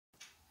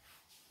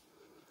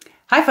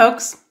Hi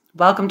folks,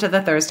 welcome to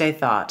the Thursday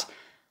Thought.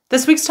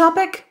 This week's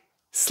topic,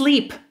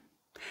 sleep,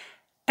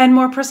 and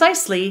more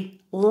precisely,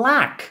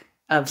 lack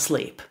of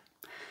sleep.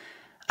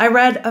 I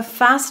read a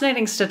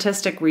fascinating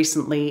statistic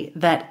recently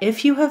that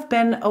if you have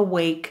been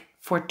awake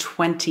for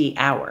 20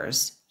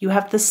 hours, you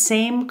have the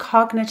same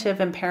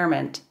cognitive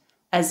impairment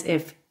as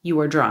if you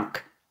were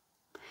drunk.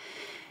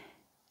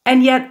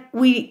 And yet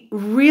we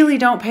really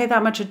don't pay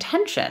that much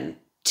attention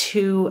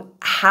to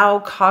how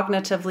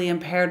cognitively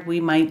impaired we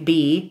might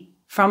be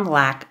from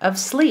lack of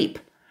sleep.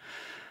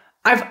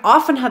 I've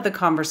often had the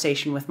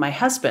conversation with my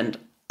husband.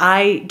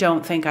 I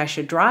don't think I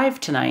should drive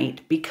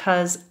tonight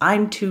because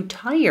I'm too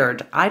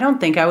tired. I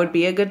don't think I would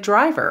be a good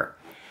driver.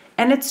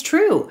 And it's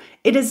true.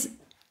 It is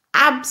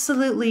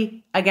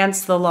absolutely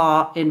against the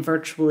law in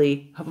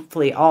virtually,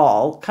 hopefully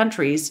all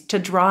countries to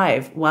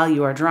drive while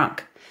you are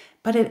drunk.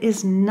 But it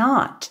is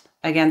not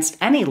against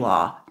any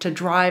law to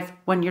drive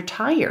when you're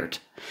tired.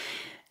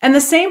 And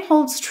the same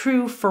holds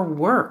true for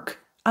work.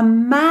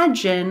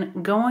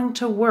 Imagine going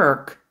to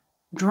work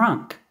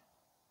drunk.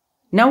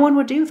 No one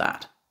would do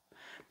that.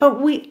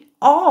 But we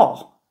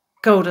all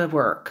go to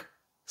work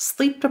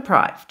sleep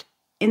deprived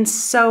in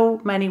so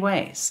many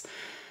ways.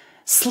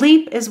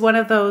 Sleep is one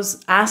of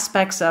those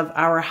aspects of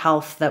our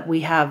health that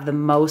we have the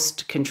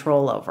most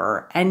control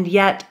over, and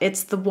yet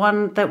it's the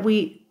one that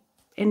we,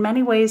 in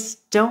many ways,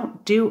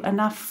 don't do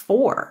enough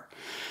for.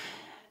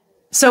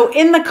 So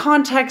in the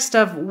context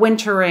of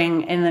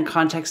wintering, in the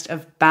context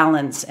of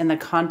balance, in the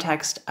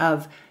context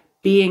of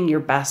being your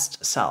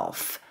best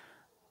self,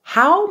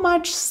 how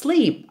much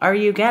sleep are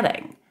you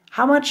getting?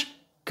 How much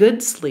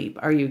good sleep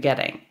are you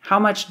getting? How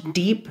much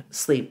deep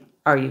sleep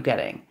are you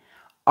getting?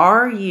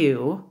 Are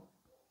you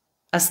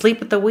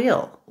asleep at the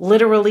wheel,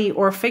 literally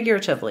or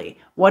figuratively?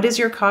 What is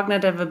your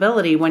cognitive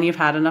ability when you've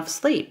had enough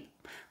sleep?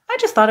 I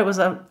just thought it was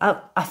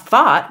a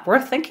thought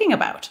worth thinking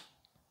about.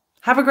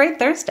 Have a great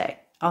Thursday.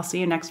 I'll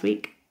see you next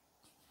week.